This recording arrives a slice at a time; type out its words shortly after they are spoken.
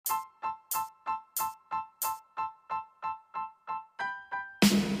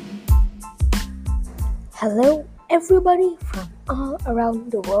Hello, everybody from all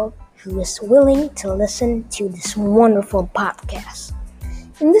around the world who is willing to listen to this wonderful podcast.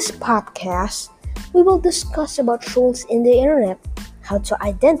 In this podcast, we will discuss about trolls in the internet, how to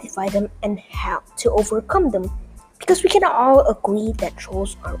identify them, and how to overcome them. Because we can all agree that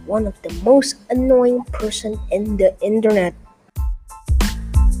trolls are one of the most annoying person in the internet.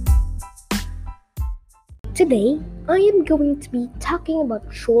 Today, I am going to be talking about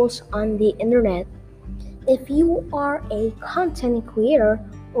trolls on the internet. If you are a content creator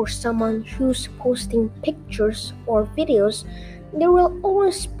or someone who's posting pictures or videos, there will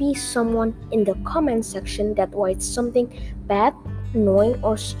always be someone in the comment section that writes something bad, annoying,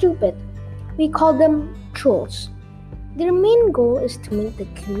 or stupid. We call them trolls. Their main goal is to make the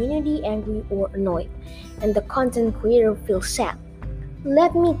community angry or annoyed, and the content creator feels sad.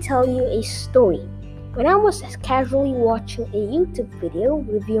 Let me tell you a story. When I was casually watching a YouTube video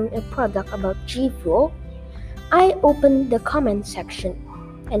reviewing a product about G Fuel, I opened the comment section,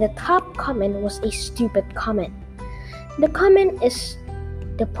 and the top comment was a stupid comment. The comment is,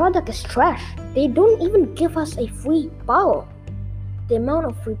 "The product is trash. They don't even give us a free bottle." The amount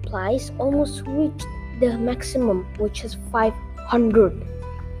of replies almost reached the maximum, which is 500.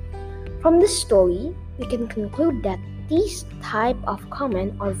 From this story, we can conclude that these type of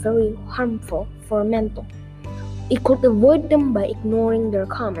comments are very harmful for mental. We could avoid them by ignoring their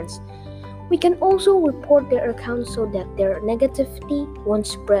comments. We can also report their accounts so that their negativity won't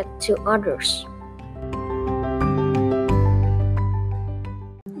spread to others.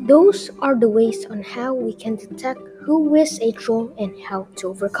 Those are the ways on how we can detect who is a troll and how to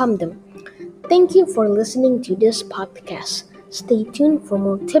overcome them. Thank you for listening to this podcast. Stay tuned for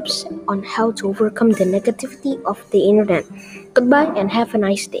more tips on how to overcome the negativity of the internet. Goodbye and have a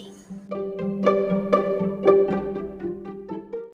nice day.